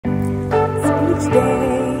beach day.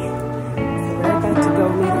 So we're about to go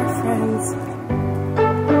meet our friends.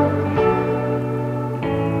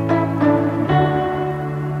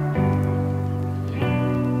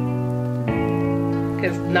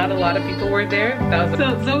 Because not a lot of people were there.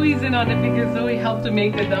 So Zoe's in on it because Zoe helped to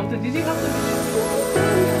make the dumplings. Did you help them?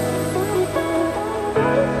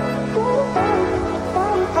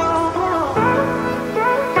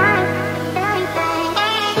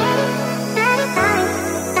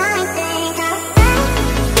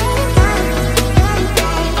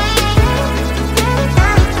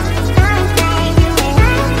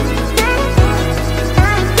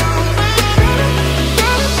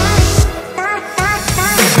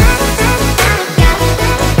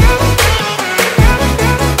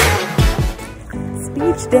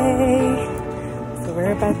 Day. So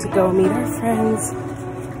we're about to go meet our friends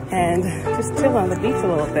and just chill on the beach a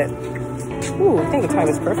little bit. Ooh, I think the time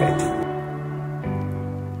is perfect.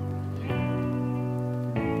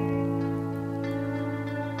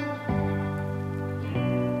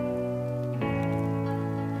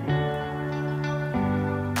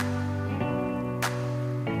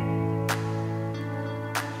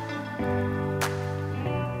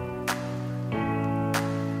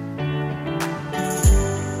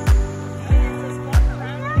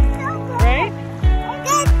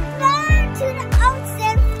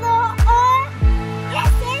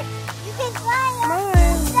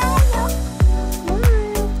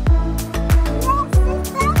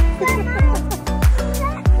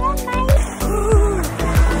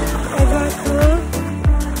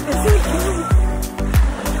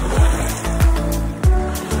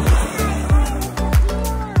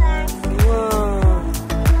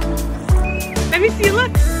 Let me see,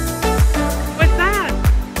 look. What's that?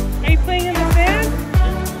 Are you playing in the sand?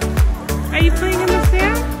 Are you playing in the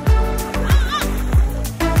sand?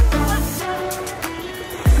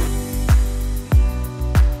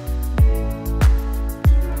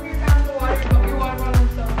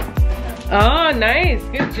 Oh, nice.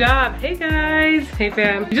 Good job. Hey guys. Hey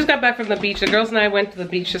fam. We just got back from the beach. The girls and I went to the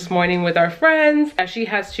beach this morning with our friends. She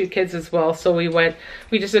has 2 kids as well, so we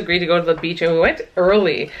just agreed to go to the beach and we went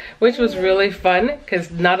early, which was really fun because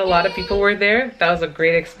not a lot of people were there. That was a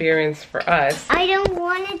great experience for us. I don't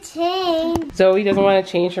want to change. Zoe doesn't want to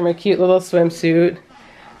change from her cute little swimsuit.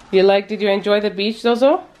 Did you enjoy the beach,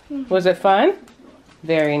 Zozo? Was it fun?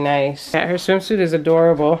 Very nice. Yeah, her swimsuit is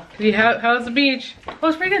adorable. How's the beach? Oh,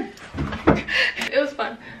 it's pretty good. It was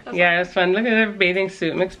fun. Yeah, it was fun. Look at her bathing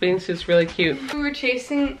suit. Mixed bathing suit's really cute. We were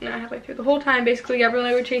chasing, no, I have like the whole time basically, Gabrielle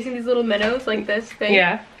and I were chasing these little minnows like this big.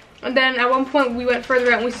 Yeah. And then at one point we went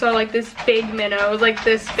further out and we saw like this big minnow. It was like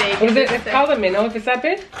this big. It's called a minnow if it's that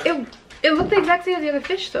big? It looked the exact same as the other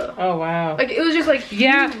fish though. Oh wow. Like it was just like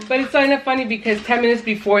yeah, but it's kind of funny because 10 minutes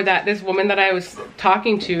before that, this woman that I was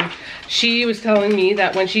talking to, she was telling me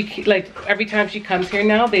that when she, like every time she comes here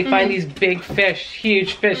now, they find these big fish,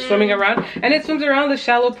 huge fish swimming around, and it swims around the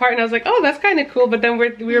shallow part, and I was like, oh, that's kind of cool, but then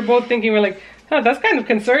we were both thinking, we're like, oh, that's kind of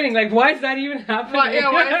concerning, like why is that even happening? Well,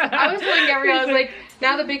 yeah, I was telling Gabrielle, I was like,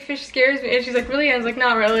 now the big fish scares me, and she's like, really? And I was like,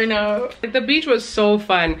 not really, no. The beach was so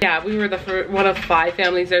fun. Yeah, we were one of 5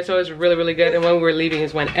 families there, so it was really, really good. And when we were leaving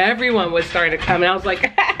is when everyone was starting to come, and I was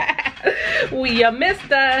like, you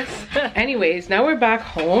missed us. Anyways, now we're back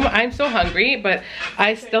home. I'm so hungry, but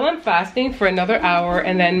I still am fasting for another hour,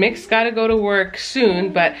 and then Mick's gotta go to work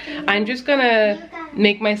soon, but I'm just gonna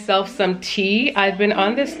make myself some tea. I've been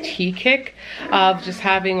on this tea kick of just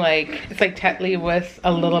having it's like Tetley with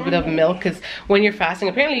a little bit of milk, because when you're fasting,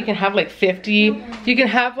 apparently you can have like 50, you can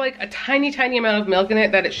have like a tiny amount of milk in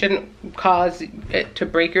it that it shouldn't cause it to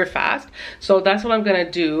break your fast. So that's what I'm gonna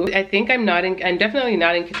do. I think I'm definitely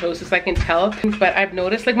not in ketosis, I can tell, but I've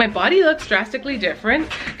noticed like my body looks drastically different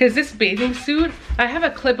because this bathing suit, I have a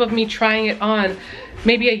clip of me trying it on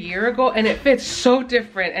maybe a year ago and it fits so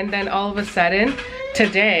different, and then all of a sudden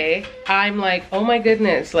today I'm like, oh my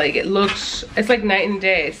goodness, like it's like night and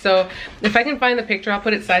day. So if I can find the picture, I'll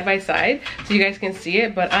put it side by side so you guys can see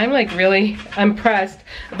it, but I'm like really impressed.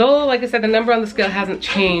 Though like I said, the number on the scale hasn't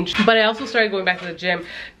changed, but I also started going back to the gym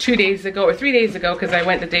 2 days ago or 3 days ago, because I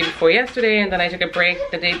went the day before yesterday and then I took a break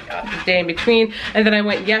the day in between, and then I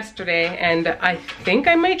went yesterday, and I think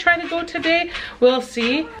I might try to go today. We'll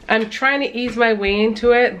see. I'm trying to ease my way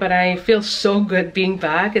into it, but I feel so good being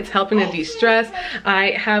back. It's helping to de-stress.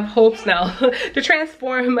 I have hopes months now to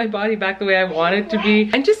transform my body back the way I want it to be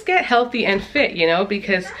and just get healthy and fit, you know,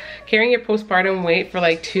 because carrying your postpartum weight for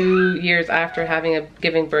like 2 years after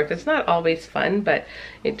giving birth, it's not always fun, but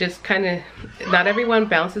it just kind of, not everyone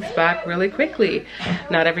bounces back really quickly.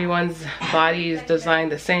 Not everyone's body is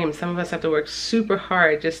designed the same. Some of us have to work super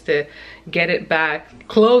hard just to get it back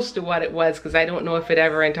close to what it was, because I don't know if it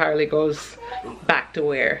ever entirely goes back to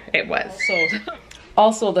where it was. So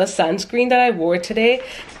also the sunscreen that I wore today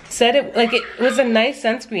said it was a nice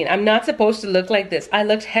sunscreen. I'm not supposed to look like this. I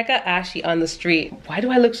looked hecka ashy on the street. Why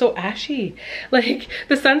do I look so ashy? Like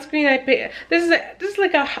the sunscreen I pay, this is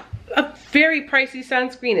like a very pricey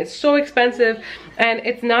sunscreen. It's so expensive and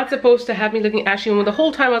it's not supposed to have me looking ashy. And the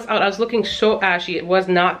whole time I was out, I was looking so ashy. It was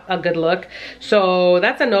not a good look. So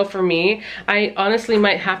that's a no for me. I honestly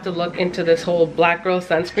might have to look into this whole black girl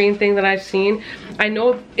sunscreen thing that I've seen. I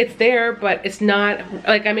know it's there, but it's not,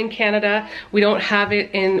 like, I'm in Canada. We don't have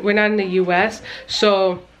it we're not in the US.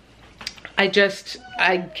 So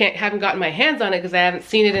haven't gotten my hands on it because I haven't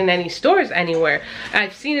seen it in any stores anywhere.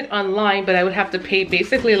 I've seen it online, but I would have to pay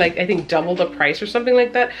basically like, I think double the price or something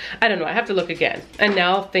like that. I don't know, I have to look again. And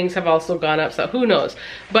now things have also gone up, so who knows.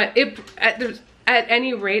 But at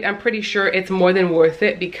any rate, I'm pretty sure it's more than worth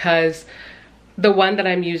it, because the one that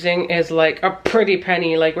I'm using is like a pretty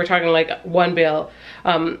penny. Like we're talking like one bill.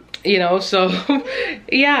 You know, so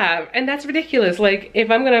yeah, and that's ridiculous. Like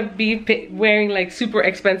if I'm gonna be wearing like super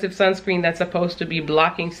expensive sunscreen that's supposed to be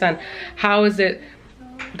blocking sun, how is it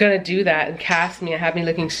gonna do that and cast me and have me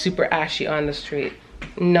looking super ashy on the street?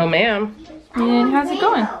 No ma'am. And how's it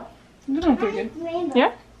going? It's doing pretty good.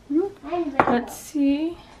 Yeah? Let's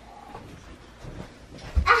see.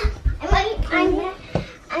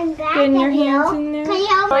 I'm back. Getting your hands in there.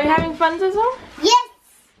 Are you having fun, Zizzle? Yes.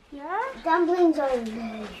 Yeah? Dumplings are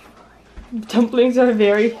very fun. Dumplings are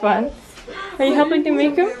very fun. Are you helping to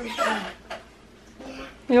make them?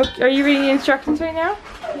 Are you reading the instructions right now?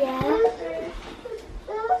 Yeah.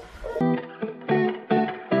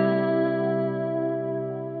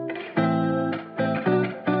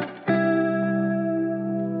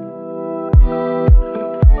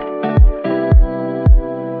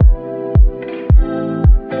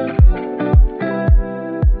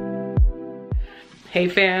 Hey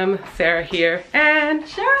fam, Sarah here, and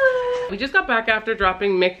Charlotte. We just got back after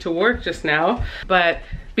dropping Mick to work just now, but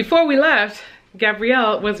before we left,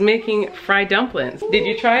 Gabrielle was making fried dumplings. Did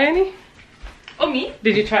you try any? Oh, me?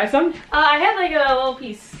 Did you try some? I had like a little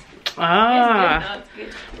piece. Ah. It's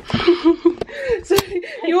good. So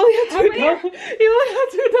you only had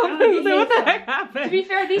two dumplings. So what the heck happened? To be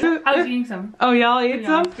fair, I was eating some. Oh, y'all ate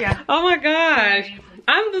some? Yeah. Oh my gosh.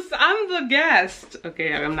 I'm the guest.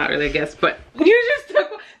 Okay, I'm not really a guest, but you just took,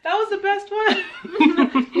 that was the best one.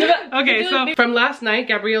 Okay, so from last night,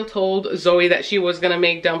 Gabrielle told Zoe that she was gonna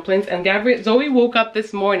make dumplings, and Zoe woke up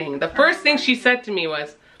this morning. The first thing she said to me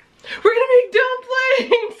was, "We're gonna make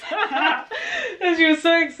dumplings!" And she was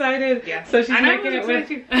so excited. Yeah. So she's making it with.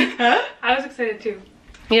 Huh? I was excited too.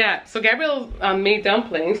 Yeah, so Gabrielle made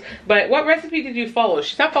dumplings, but what recipe did you follow?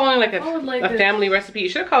 She's not following like a family recipe. You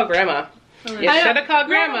should have called Grandma. You should have called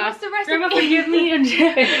Grandma. What's the recipe? Grandma, forgive me.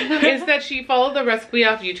 Is that she followed the recipe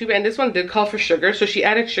off YouTube, and this one did call for sugar, so she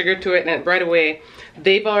added sugar to it, and right away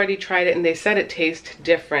they've already tried it and they said it tastes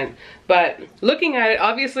different. But looking at it,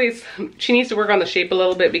 obviously she needs to work on the shape a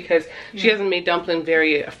little bit, because she hasn't made dumpling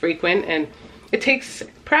very frequent, and it takes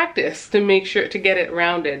practice to make sure to get it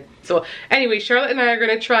rounded. So anyway, Charlotte and I are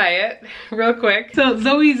gonna try it real quick. So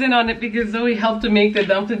Zoe's in on it because Zoe helped to make the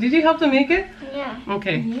dumpling. Did you help to make it? Yeah.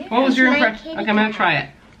 Okay. Yeah. What was your impression? Okay, I'm gonna try it.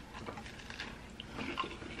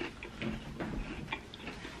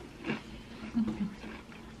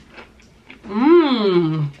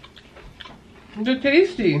 Mmm. It's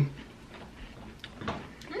tasty.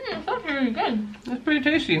 That's really good. It's pretty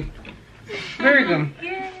tasty. Very good.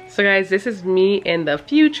 So guys, this is me in the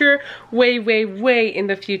future, way in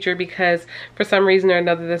the future, because for some reason or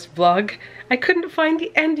another this vlog, I couldn't find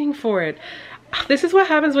the ending for it. This is what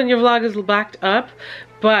happens when your vlog is backed up.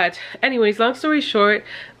 But anyways, long story short,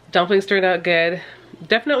 dumplings turned out good.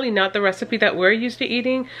 Definitely not the recipe that we're used to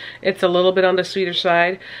eating. It's a little bit on the sweeter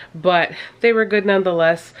side, but they were good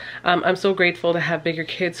nonetheless. I'm so grateful to have bigger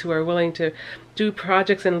kids who are willing to do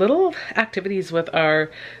projects and little activities with our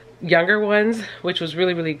younger ones, which was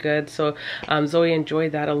really good. So Zoe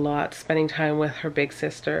enjoyed that a lot, spending time with her big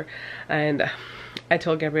sister, and I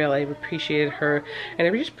told Gabrielle I appreciated her, and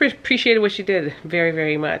I just appreciated what she did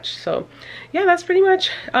very much. So yeah, that's pretty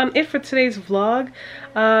much it for today's vlog.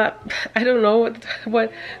 I don't know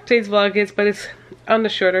what today's vlog is, but it's on the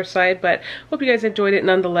shorter side, but hope you guys enjoyed it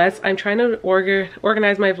nonetheless. I'm trying to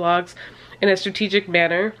organize my vlogs in a strategic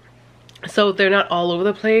manner. so they're not all over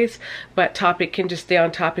the place, but topic can just stay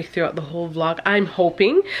on topic throughout the whole vlog. I'm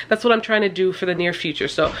hoping that's what I'm trying to do for the near future.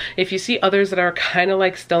 So if you see others that are kind of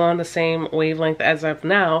like still on the same wavelength as of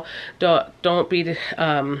now, don't be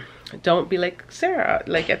like, Sarah,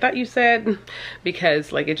 like I thought you said,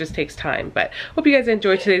 because like it just takes time. But hope you guys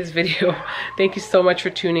enjoyed today's video. Thank you so much for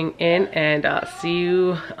tuning in, and see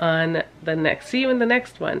you in the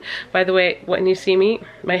next one. By the way, when you see me,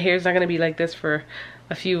 my hair's not gonna be like this for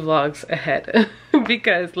a few vlogs ahead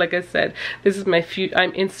because like I said, this is my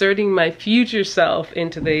I'm inserting my future self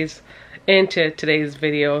into today's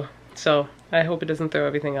video. So I hope it doesn't throw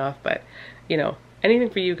everything off, but you know, anything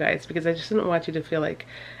for you guys, because I just didn't want you to feel like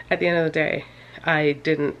at the end of the day I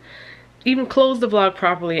didn't even close the vlog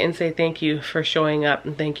properly and say thank you for showing up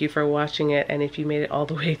and thank you for watching it. And if you made it all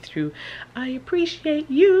the way through, I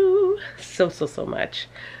appreciate you so much.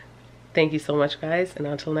 Thank you so much, guys, and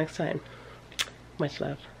until next time, much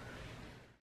love.